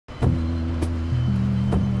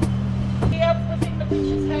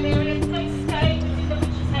Witches Hat area, please stay within the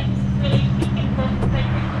Witches Hat. This is really important.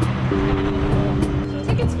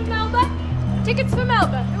 Tickets for Melbourne? Tickets for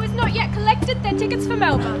Melbourne. Who has not yet collected their tickets for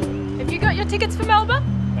Melbourne? Have you got your tickets for Melbourne?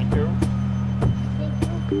 Thank you.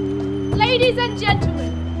 Ladies and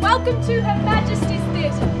gentlemen, welcome to Her Majesty's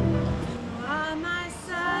Theatre. My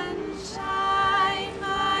sunshine,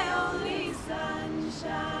 my only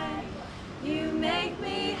sunshine, you make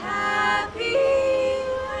me happy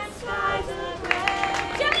when skies are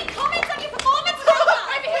gray. Jenny, comments on your performance?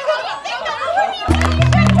 Over here,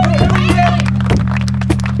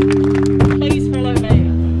 Please follow me.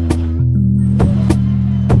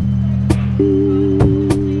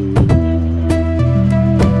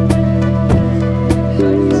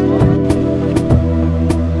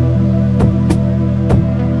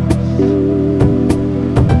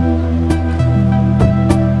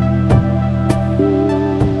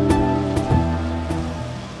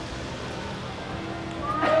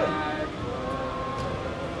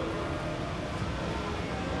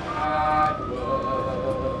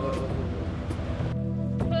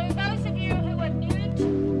 For those of you who are new to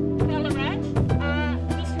Ballarat,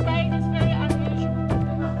 this rain is very unusual.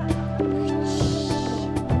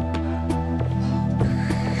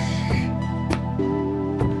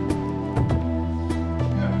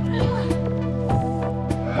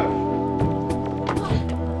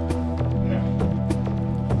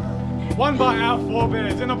 Won by our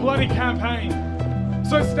forebears in a bloody campaign.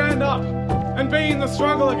 So stand up and be in the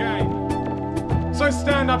struggle again. So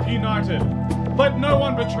stand up united. Let no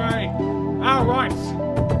one betray our rights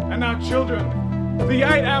and our children. The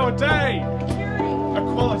 8-hour day.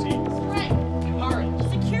 Equality. Courage.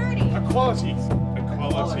 Security. Equality.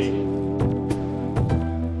 Equality.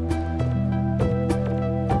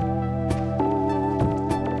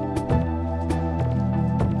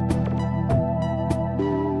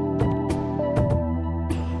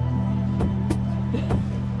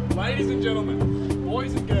 Ladies and gentlemen,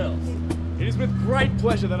 boys and girls, it is with great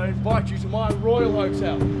pleasure that I invite you to my Royal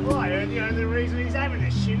Hotel. Well, I heard the only reason he's having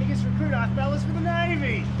this shindig is to recruit our fellas for the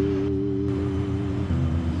Navy.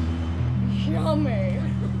 Yummy.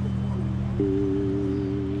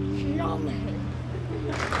 Yummy.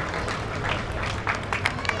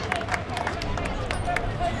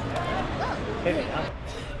 Here we are.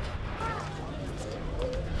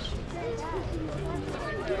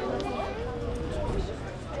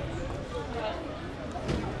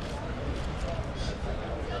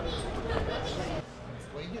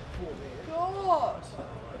 God,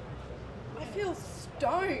 I feel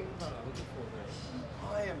stoned.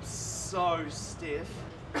 I am so stiff.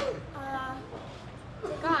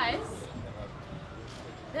 Guys,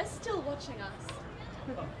 they're still watching us.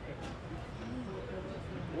 Well,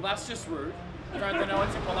 that's just rude. Don't they know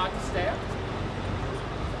it's impolite to stare?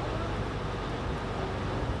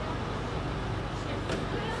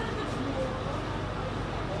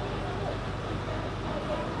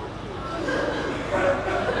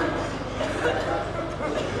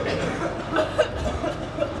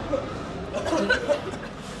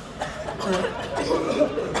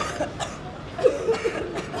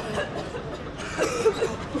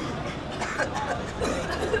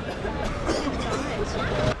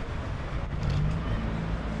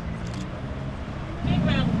 Big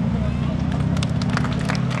round of applause.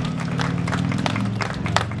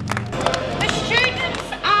 The students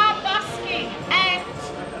are busking, and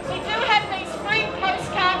we do have these free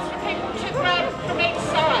postcards for people to grab from each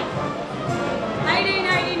side.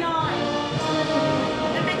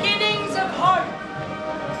 1889, the beginnings of hope,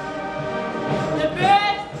 the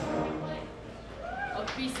birth of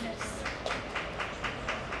business.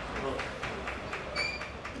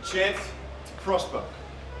 The chance to prosper.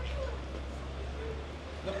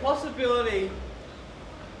 The possibility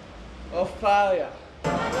of failure.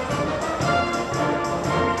 Okay,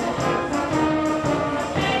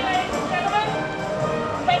 ladies and gentlemen,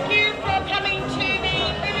 thank you for coming to the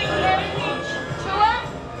Living Heritage Tour.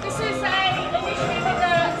 This is an initiative of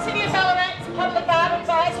the City of Ballarat's Public Art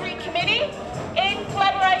Advisory Committee in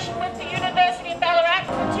collaboration with the University of Ballarat,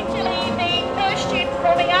 particularly the first year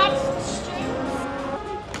performing arts students.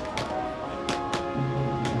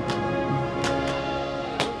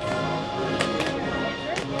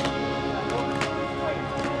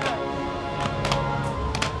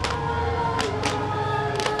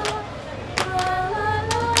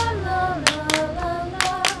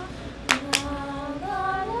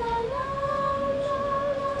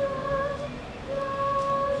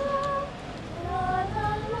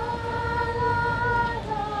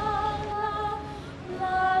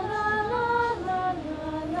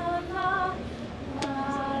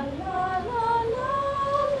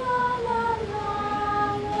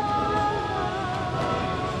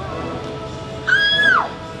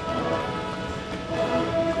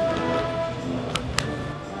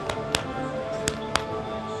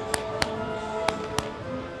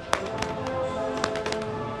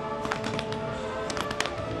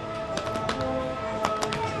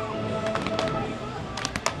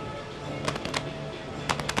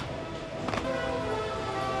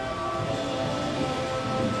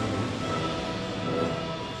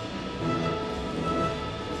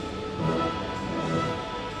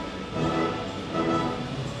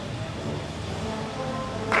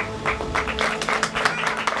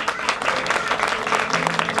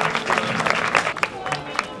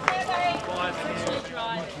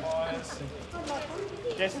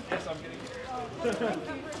 Yes, I'm getting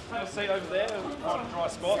have a seat over there, find a dry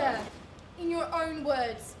spot. Sir, in your own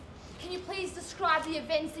words, can you please describe the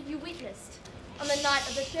events that you witnessed on the night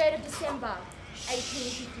of the 3rd of December,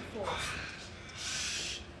 1854?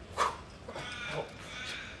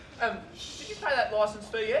 Did you pay that licence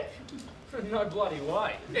fee yet? No bloody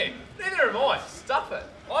way. Yeah, neither am I. Stuff it.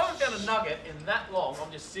 I haven't found a nugget in that long.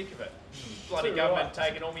 I'm just sick of it. Bloody Too government right.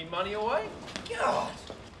 taking all my money away. God.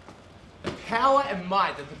 The power and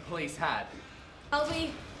might that the police had. Well,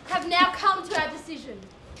 we have now come to our decision.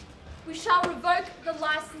 We shall revoke the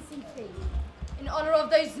licensing fee in honour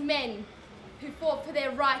of those men who fought for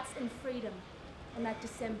their rights and freedom on that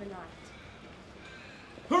December night.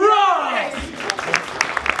 Hurrah!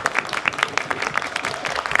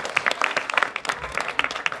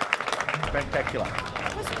 Spectacular.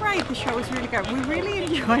 It was great. The show was really good. We really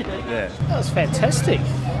enjoyed it. Yeah. That was fantastic.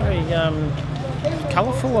 Very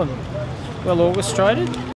colourful and well orchestrated.